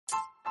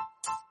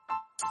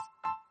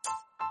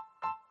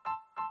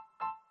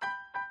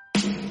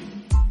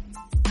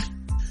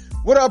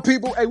What up,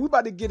 people? Hey, we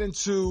about to get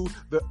into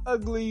the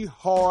ugly,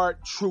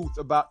 hard truth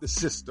about the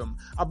system.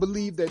 I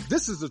believe that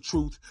this is a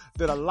truth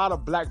that a lot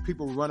of black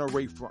people run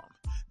away from.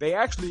 They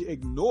actually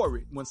ignore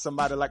it when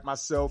somebody like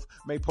myself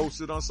may post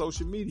it on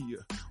social media,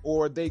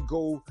 or they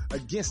go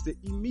against it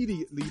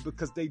immediately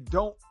because they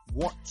don't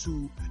want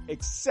to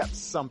accept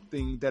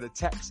something that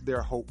attacks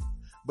their hope.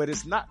 But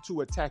it's not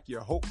to attack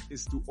your hope,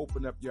 it's to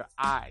open up your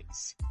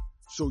eyes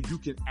so you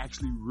can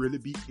actually really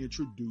be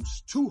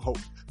introduced to hope.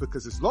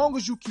 Because as long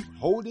as you keep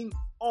holding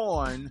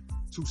on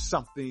to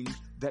something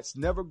that's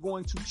never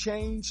going to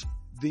change,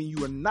 then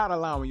you are not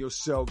allowing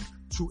yourself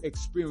to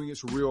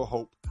experience real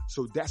hope.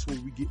 So that's what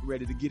we get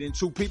ready to get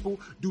into, people.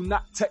 Do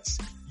not touch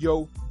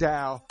your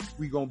dial.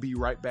 We gonna be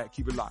right back.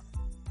 Keep it locked.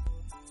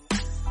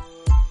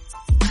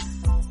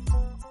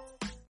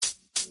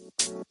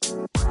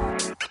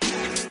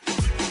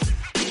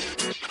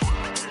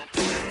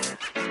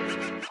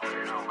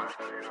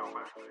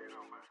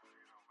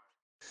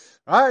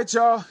 All right,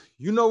 y'all.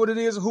 You know what it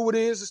is and who it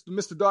is. It's the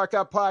Mr. Dark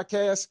Eye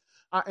Podcast.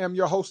 I am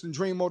your host and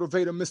dream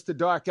motivator, Mr.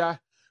 Dark Eye.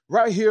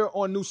 Right here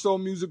on New Soul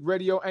Music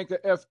Radio, Anchor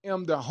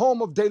FM, the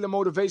home of daily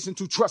motivation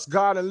to trust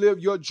God and live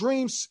your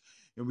dreams.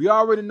 And we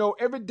already know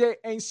every day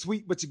ain't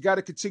sweet, but you got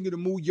to continue to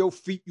move your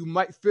feet. You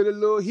might feel a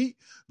little heat,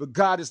 but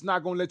God is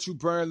not going to let you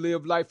burn.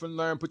 Live life and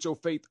learn. Put your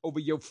faith over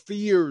your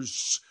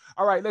fears.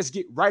 All right, let's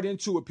get right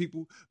into it,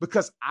 people,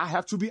 because I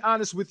have to be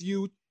honest with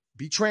you,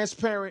 be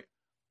transparent.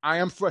 I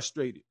am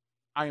frustrated.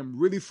 I am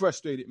really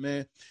frustrated,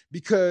 man,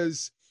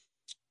 because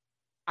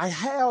I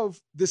have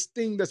this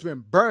thing that's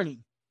been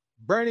burning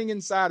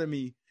inside of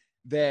me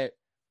that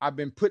I've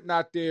been putting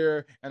out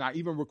there. And I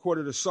even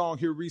recorded a song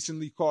here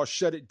recently called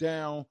Shut It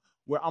Down,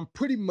 where I'm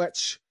pretty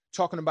much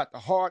talking about the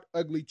hard,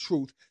 ugly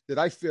truth that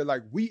I feel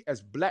like we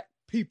as black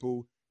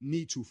people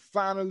need to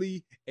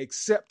finally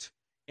accept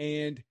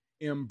and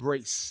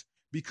embrace.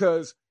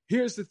 Because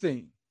here's the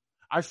thing.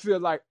 I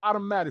feel like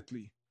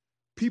automatically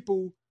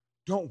people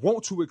don't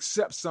want to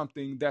accept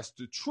something that's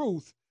the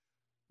truth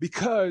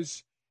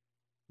because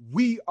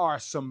we are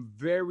some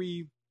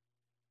very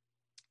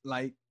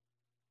like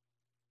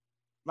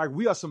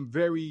we are some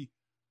very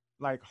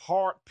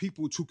hard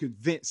people to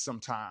convince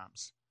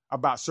sometimes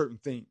about certain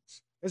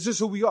things. It's just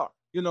who we are.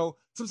 You know,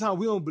 sometimes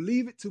we don't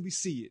believe it till we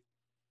see it.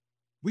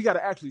 We got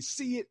to actually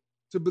see it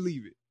to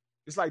believe it.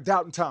 It's like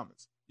Doubting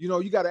Thomas. You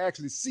know, you got to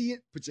actually see it,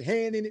 put your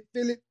hand in it,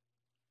 feel it.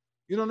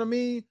 You know what I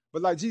mean?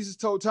 But like Jesus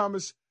told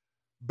Thomas,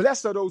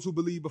 blessed are those who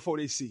believe before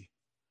they see.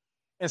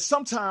 And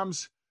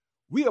sometimes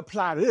we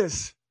apply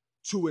this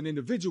to an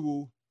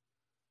individual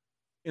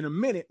in a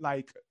minute,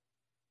 like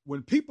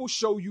when people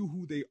show you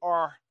who they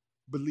are,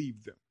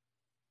 believe them.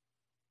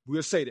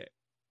 We'll say that.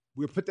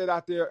 We'll put that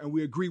out there and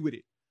we agree with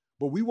it.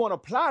 But we want to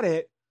apply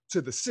that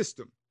to the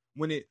system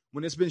when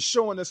it's been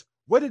showing us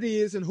what it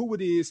is and who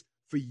it is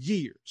for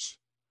years,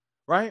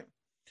 right?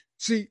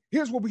 See,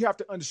 here's what we have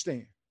to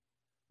understand.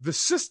 The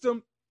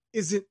system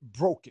isn't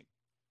broken.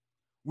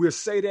 We'll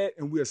say that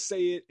and we'll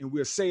say it and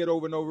we'll say it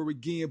over and over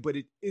again, but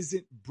it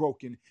isn't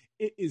broken.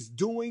 It is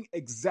doing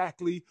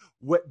exactly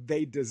what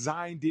they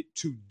designed it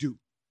to do.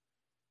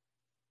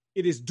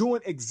 It is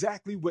doing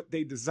exactly what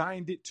they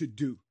designed it to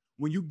do.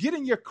 When you get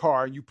in your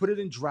car and you put it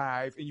in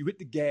drive and you hit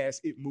the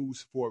gas, it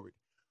moves forward.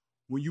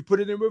 When you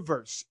put it in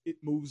reverse, it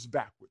moves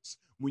backwards.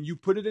 When you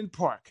put it in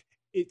park,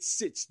 it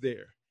sits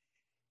there.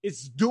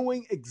 It's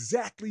doing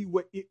exactly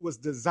what it was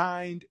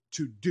designed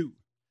to do.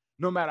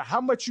 No matter how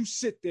much you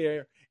sit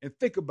there and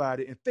think about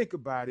it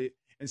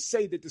and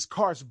say that this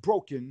car's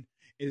broken,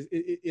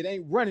 it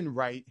ain't running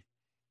right.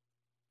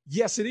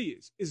 Yes, it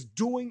is. It's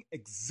doing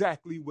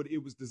exactly what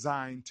it was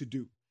designed to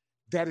do.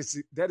 That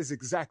is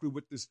exactly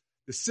what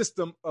the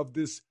system of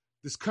this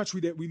country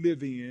that we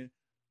live in,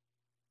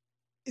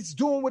 it's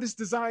doing what it's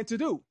designed to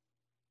do.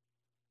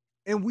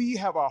 And we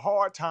have a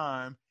hard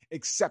time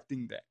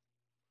accepting that,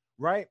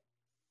 right?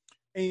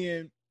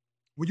 And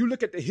when you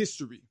look at the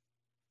history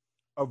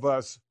of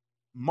us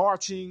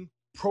marching,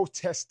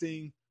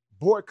 protesting,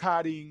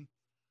 boycotting,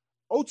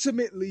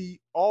 ultimately,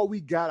 all we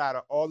got out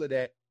of all of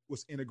that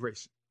was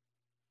integration.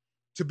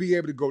 To be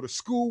able to go to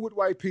school with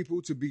white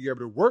people, to be able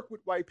to work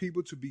with white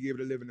people, to be able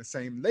to live in the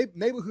same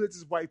neighborhoods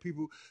as white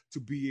people, to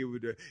be able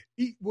to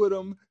eat with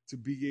them, to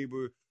be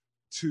able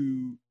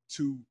to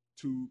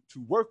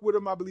work with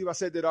them. I believe I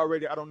said that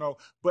already. I don't know.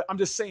 But I'm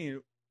just saying,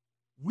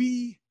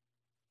 we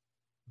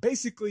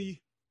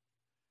basically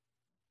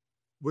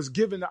was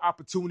given the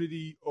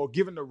opportunity or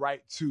given the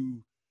right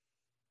to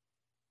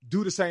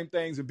do the same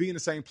things and be in the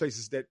same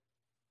places that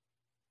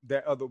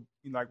other,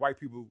 white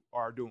people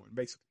are doing,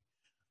 basically.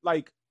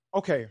 Like,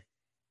 okay,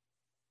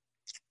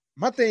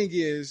 my thing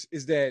is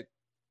that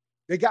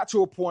they got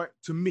to a point,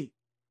 to me,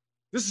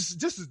 this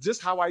is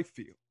just how I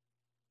feel.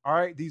 All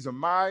right, these are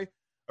my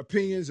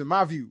opinions and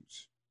my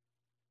views.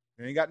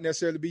 They ain't got to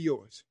necessarily be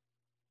yours.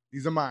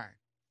 These are mine.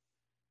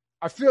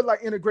 I feel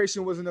like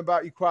integration wasn't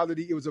about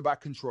equality, it was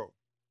about control.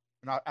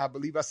 And I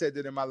believe I said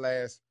that in my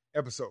last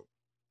episode.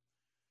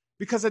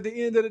 Because at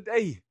the end of the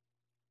day,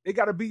 they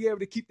got to be able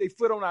to keep their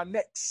foot on our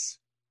necks.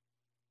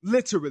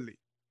 Literally.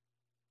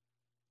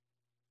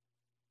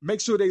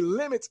 make sure they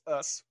limit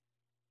us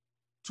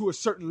to a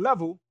certain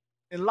level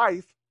in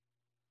life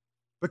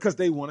because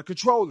they want to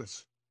control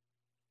us.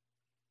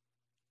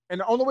 And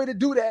the only way to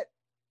do that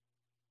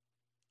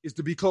is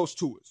to be close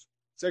to us.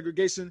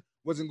 Segregation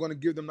wasn't going to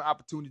give them the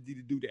opportunity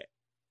to do that.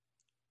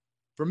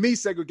 For me,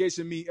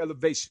 segregation means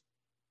elevation.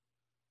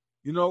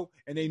 And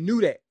they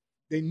knew that.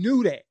 They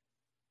knew that.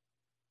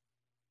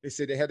 They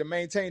said they had to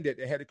maintain that.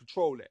 They had to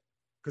control that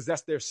because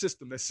that's their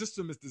system. Their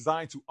system is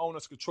designed to own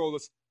us, control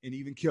us, and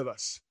even kill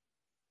us.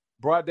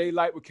 Broad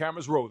daylight with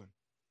cameras rolling.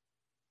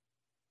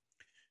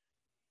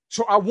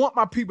 So I want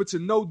my people to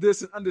know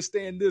this and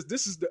understand this.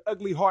 This is the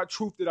ugly, hard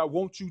truth that I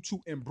want you to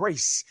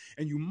embrace.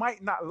 And you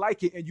might not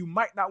like it and you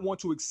might not want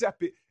to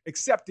accept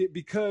it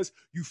because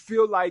you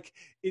feel like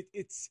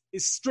it's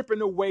stripping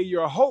away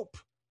your hope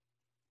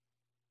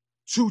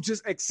to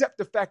just accept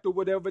the fact or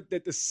whatever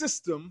that the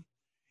system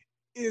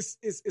is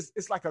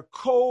like a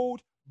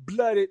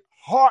cold-blooded,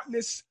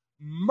 heartless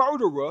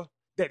murderer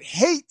that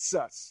hates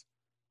us.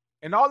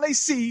 And all they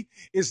see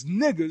is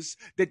niggas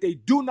that they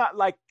do not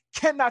like,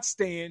 cannot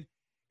stand,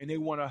 and they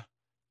want to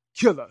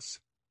kill us,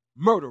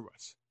 murder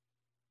us.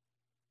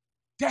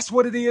 That's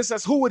what it is.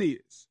 That's who it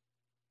is.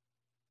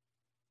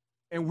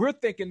 And we're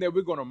thinking that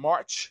we're going to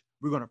march,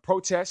 we're going to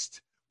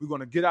protest, we're going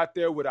to get out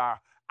there with our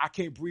I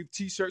Can't Breathe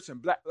t-shirts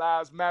and Black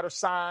Lives Matter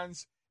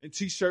signs and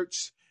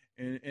t-shirts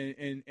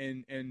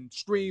and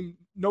scream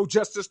no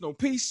justice, no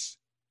peace.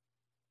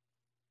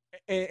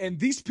 And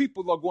these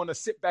people are going to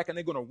sit back and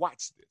they're going to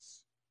watch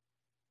this.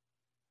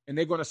 And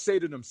they're going to say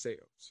to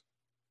themselves,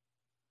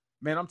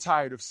 man, I'm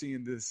tired of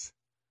seeing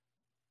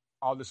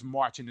all this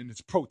marching and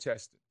this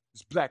protesting,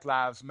 this Black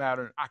Lives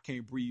Matter and I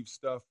Can't Breathe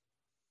stuff.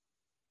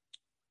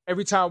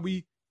 Every time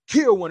we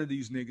kill one of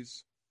these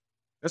niggas,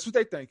 that's what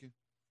they're thinking.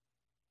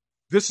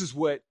 This is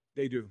what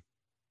they do.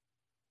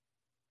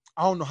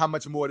 I don't know how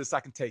much more of this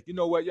I can take. You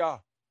know what,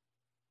 y'all?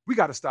 We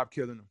got to stop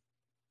killing them.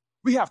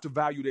 We have to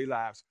value their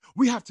lives.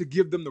 We have to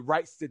give them the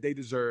rights that they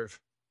deserve.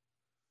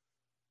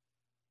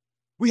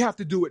 We have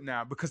to do it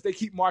now because they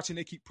keep marching,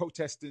 they keep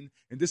protesting,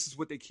 and this is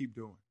what they keep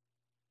doing.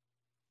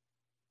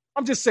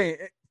 I'm just saying,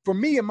 for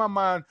me, in my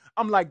mind,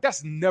 I'm like,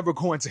 that's never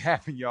going to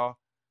happen, y'all.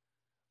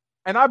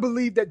 And I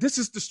believe that this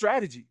is the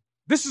strategy.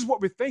 This is what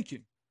we're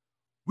thinking.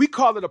 We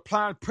call it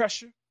applying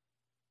pressure.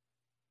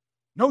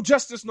 No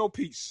justice, no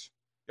peace.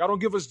 Y'all don't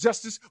give us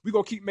justice, we're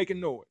going to keep making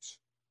noise.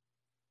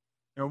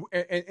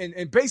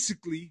 And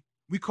basically,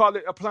 we call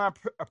it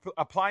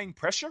applying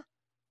pressure.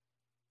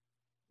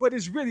 But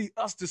it's really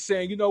us just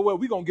saying, you know what,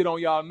 we're going to get on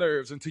y'all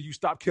nerves until you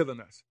stop killing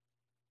us.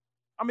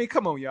 I mean,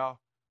 come on, y'all.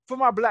 For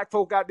my black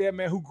folk out there,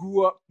 man, who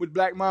grew up with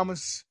black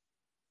mamas,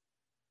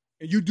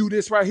 and you do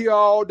this right here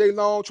all day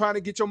long, trying to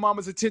get your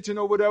mama's attention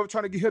or whatever,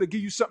 trying to get her to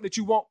give you something that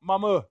you want.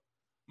 Mama,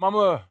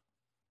 mama,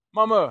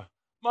 mama,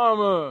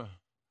 mama,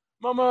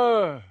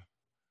 mama,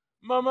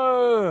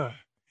 mama.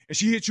 And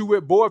she hit you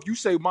with, boy, if you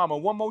say mama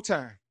one more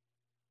time,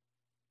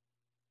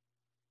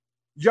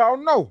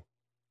 y'all know.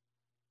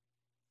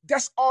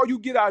 That's all you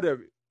get out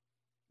of it.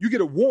 You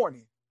get a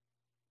warning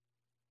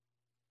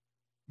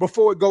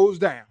before it goes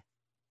down.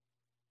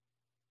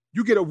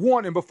 You get a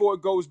warning before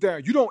it goes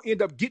down. You don't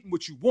end up getting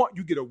what you want.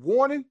 You get a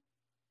warning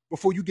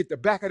before you get the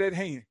back of that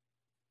hand.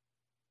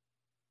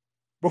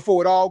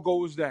 Before it all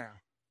goes down.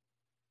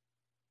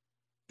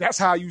 That's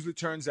how it usually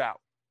turns out.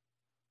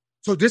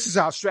 So this is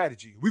our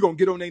strategy. We're going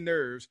to get on their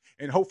nerves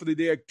and hopefully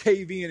they'll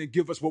cave in and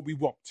give us what we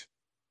want.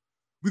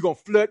 We're going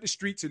to flood the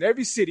streets in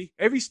every city,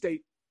 every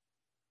state,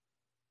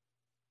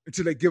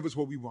 until they give us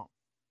what we want.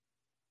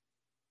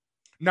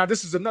 Now,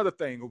 this is another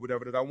thing or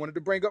whatever that I wanted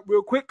to bring up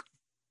real quick.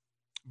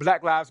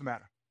 Black Lives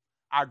Matter.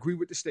 I agree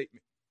with the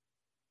statement.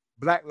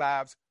 Black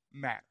Lives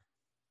Matter.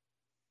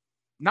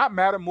 Not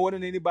matter more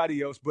than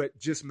anybody else, but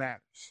just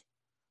matters.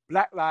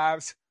 Black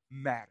Lives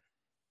Matter.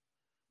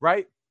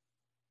 Right?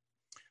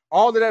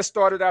 All of that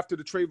started after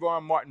the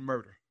Trayvon Martin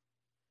murder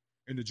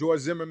and the George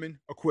Zimmerman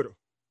acquittal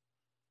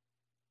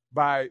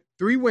by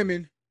 3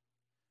 women.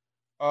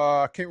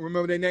 I can't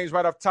remember their names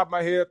right off the top of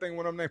my head. I think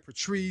one of them named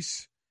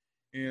Patrice.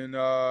 And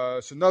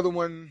it's another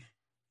one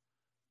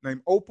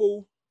named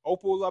Opal.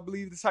 Opal, I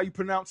believe that's how you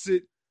pronounce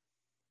it.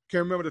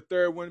 Can't remember the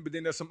third one, but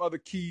then there's some other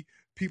key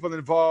people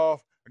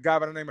involved. A guy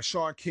by the name of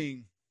Shaun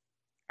King.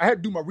 I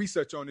had to do my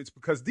research on this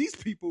because these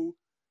people,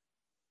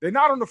 they're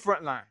not on the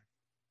front line.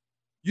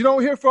 You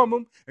don't hear from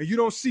them, and you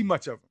don't see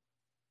much of them.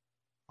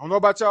 I don't know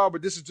about y'all,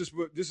 but this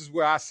is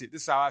where I sit.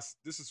 This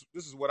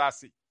is what I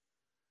see.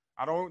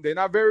 They're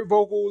not very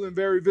vocal and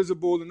very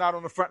visible and not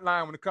on the front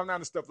line when it comes down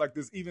to stuff like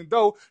this, even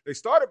though they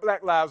started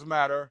Black Lives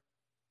Matter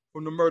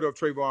from the murder of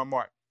Trayvon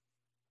Martin.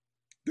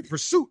 The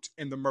pursuit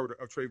in the murder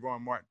of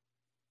Trayvon Martin.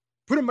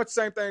 Pretty much the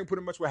same thing,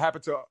 pretty much what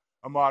happened to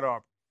Ahmaud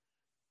Arbery.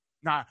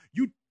 Now,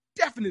 you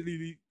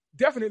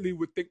definitely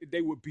would think that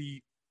they would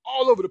be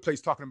all over the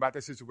place talking about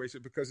that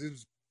situation because it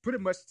was pretty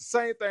much the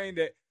same thing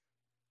that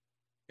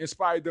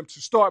inspired them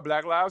to start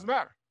Black Lives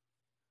Matter.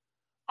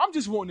 I'm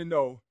just wanting to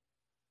know,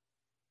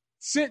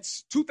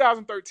 since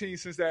 2013,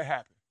 since that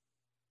happened,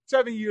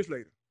 7 years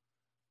later,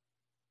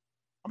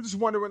 I'm just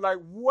wondering, like,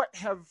 what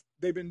have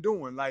they been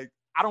doing? Like,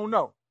 I don't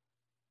know.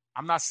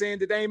 I'm not saying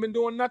that they ain't been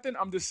doing nothing.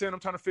 I'm just saying I'm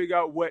trying to figure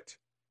out what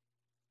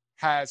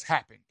has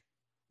happened.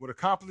 What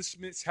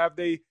accomplishments have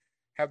they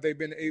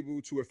been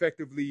able to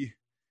effectively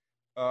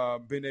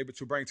been able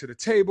to bring to the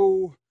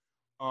table?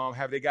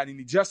 Have they got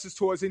any justice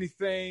towards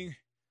anything?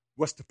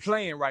 What's the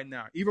plan right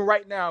now? Even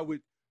right now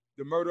with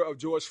the murder of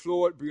George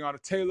Floyd,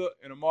 Breonna Taylor,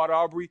 and Ahmaud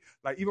Arbery,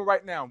 like even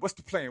right now, what's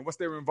the plan? What's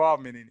their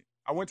involvement in it?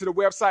 I went to the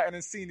website and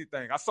didn't see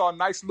anything. I saw a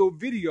nice little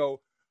video,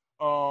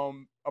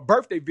 a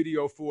birthday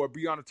video for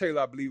Breonna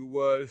Taylor, I believe it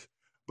was,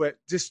 but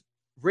just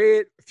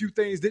read a few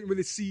things, didn't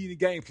really see any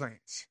game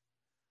plans,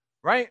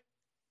 right?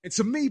 And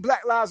to me,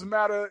 Black Lives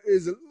Matter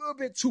is a little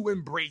bit too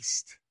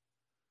embraced.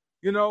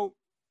 You know,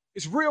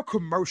 it's real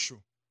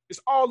commercial.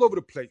 It's all over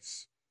the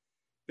place.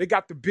 They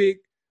got the big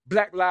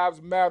Black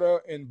Lives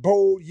Matter in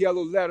bold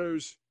yellow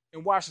letters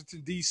in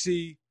Washington,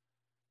 D.C.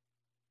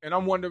 And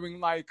I'm wondering,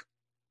 like,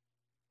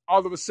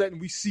 all of a sudden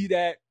we see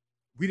that.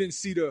 We didn't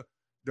see the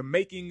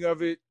making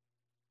of it.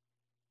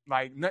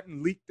 Like,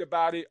 nothing leaked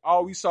about it.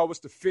 All we saw was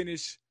the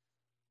finished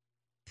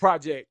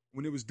project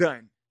when it was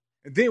done.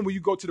 And then when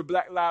you go to the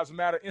Black Lives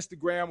Matter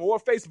Instagram or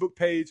Facebook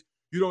page,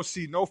 you don't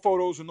see no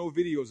photos or no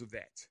videos of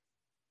that.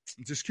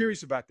 I'm just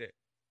curious about that.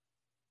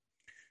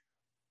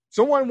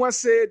 Someone once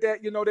said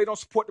that, you know, they don't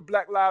support the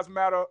Black Lives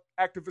Matter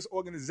activist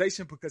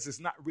organization because it's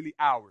not really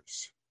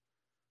ours.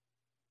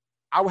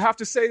 I would have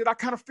to say that I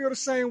kind of feel the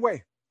same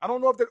way. I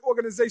don't know if that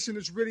organization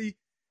is really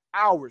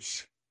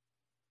ours,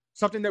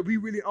 something that we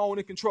really own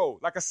and control.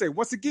 Like I say,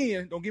 once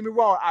again, don't get me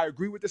wrong, I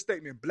agree with the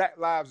statement. Black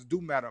lives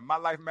do matter. My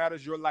life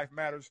matters. Your life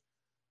matters.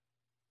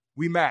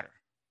 We matter.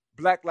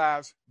 Black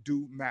lives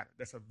do matter.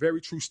 That's a very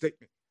true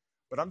statement.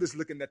 But I'm just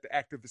looking at the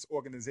activist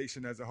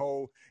organization as a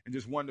whole and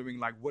just wondering,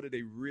 like, what are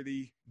they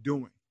really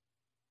doing?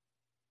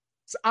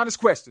 It's an honest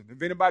question.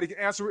 If anybody can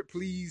answer it,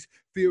 please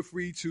feel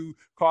free to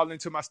call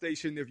into my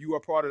station. If you are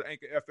part of the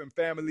Anchor FM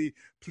family,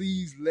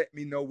 please let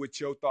me know what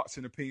your thoughts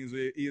and opinions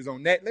is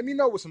on that. Let me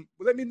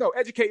know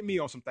educate me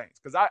on some things,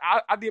 because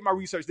I did my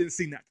research, didn't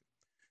see nothing.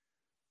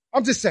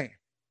 I'm just saying.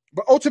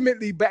 But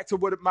ultimately, back to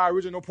what my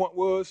original point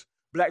was,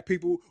 Black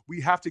people,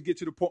 we have to get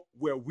to the point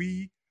where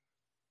we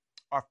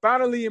are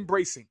finally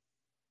embracing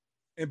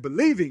and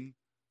believing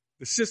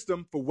the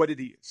system for what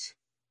it is.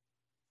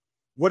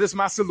 What is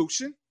my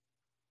solution?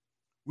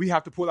 We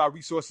have to pull our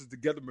resources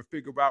together and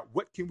figure out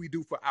what can we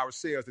do for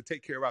ourselves to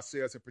take care of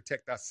ourselves and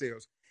protect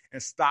ourselves,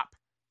 and stop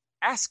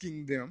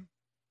asking them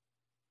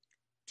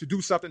to do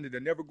something that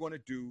they're never going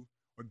to do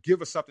or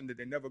give us something that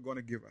they're never going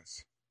to give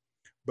us.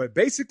 But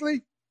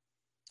basically,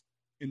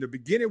 in the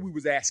beginning, we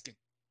was asking.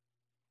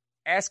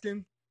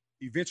 Asking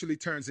eventually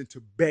turns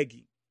into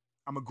begging.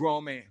 I'm a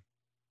grown man.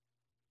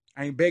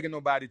 I ain't begging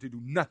nobody to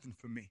do nothing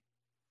for me.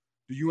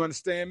 Do you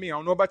understand me? I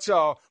don't know about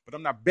y'all, but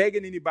I'm not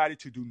begging anybody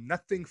to do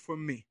nothing for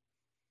me.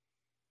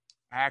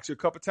 I asked you a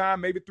couple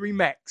times, maybe 3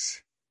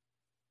 max.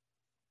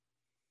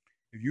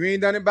 If you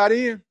ain't done it by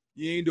then,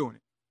 you ain't doing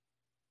it.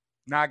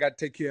 Now I got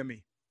to take care of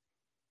me.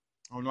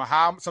 I don't know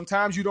how.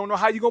 Sometimes you don't know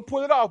how you're going to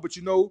pull it off, but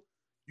you know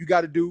you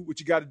got to do what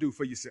you got to do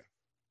for yourself.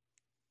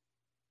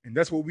 And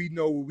that's what we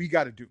know what we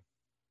got to do.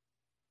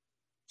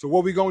 So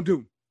what we going to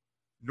do?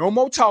 No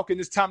more talking.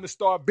 It's time to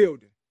start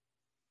building.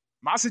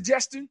 My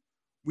suggestion,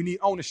 we need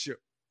ownership.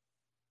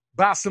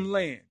 Buy some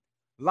land.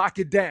 Lock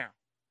it down.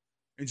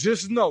 And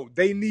just know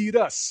they need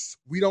us.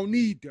 We don't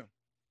need them.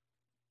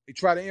 They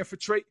try to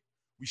infiltrate.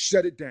 We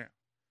shut it down.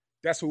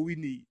 That's what we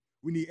need.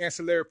 We need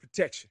ancillary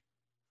protection.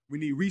 We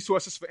need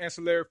resources for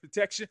ancillary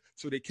protection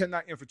so they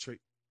cannot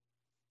infiltrate.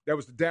 That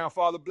was the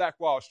downfall of Black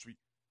Wall Street.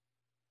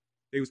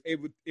 It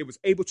was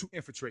able to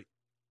infiltrate.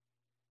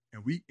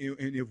 And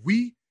if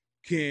we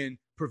can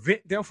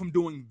prevent them from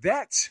doing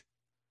that,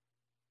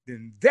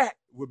 then that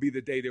will be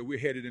the day that we're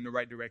headed in the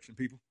right direction,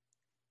 people.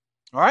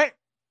 All right?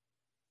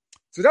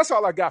 So that's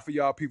all I got for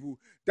y'all, people.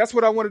 That's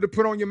what I wanted to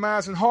put on your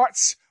minds and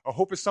hearts. I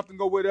hope it's something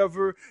or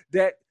whatever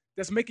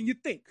that's making you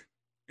think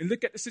and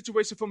look at the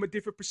situation from a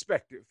different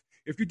perspective.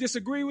 If you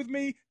disagree with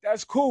me,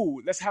 that's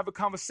cool. Let's have a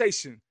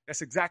conversation.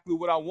 That's exactly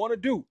what I want to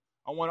do.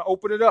 I want to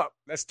open it up.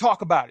 Let's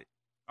talk about it.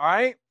 All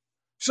right?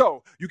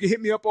 So you can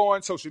hit me up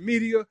on social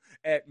media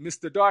at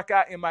Mr.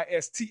 Darkeye, MrDarkeye.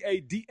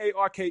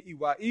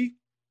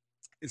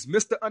 It's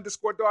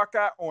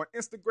Mr._Darkeye on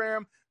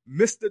Instagram,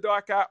 Mr.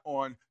 Darkeye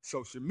on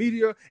social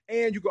media.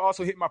 And you can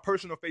also hit my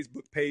personal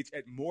Facebook page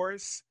at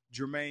Morris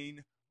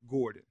Jermaine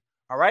Gordon.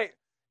 All right?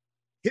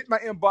 Hit my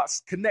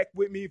inbox. Connect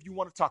with me if you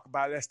want to talk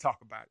about it. Let's talk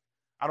about it.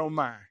 I don't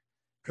mind,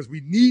 because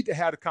we need to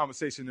have a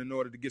conversation in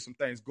order to get some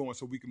things going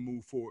so we can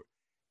move forward.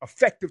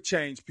 Effective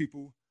change,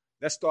 people.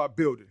 Let's start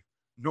building.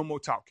 No more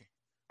talking.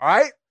 All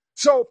right?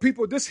 So,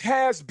 people, this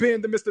has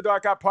been the Mr.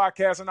 Dark Eye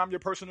Podcast, and I'm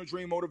your personal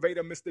dream motivator,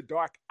 Mr.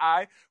 Dark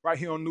Eye, right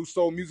here on New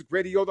Soul Music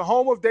Radio, the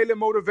home of daily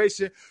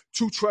motivation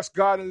to trust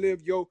God and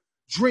live your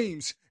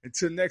dreams.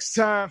 Until next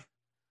time,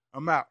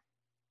 I'm out.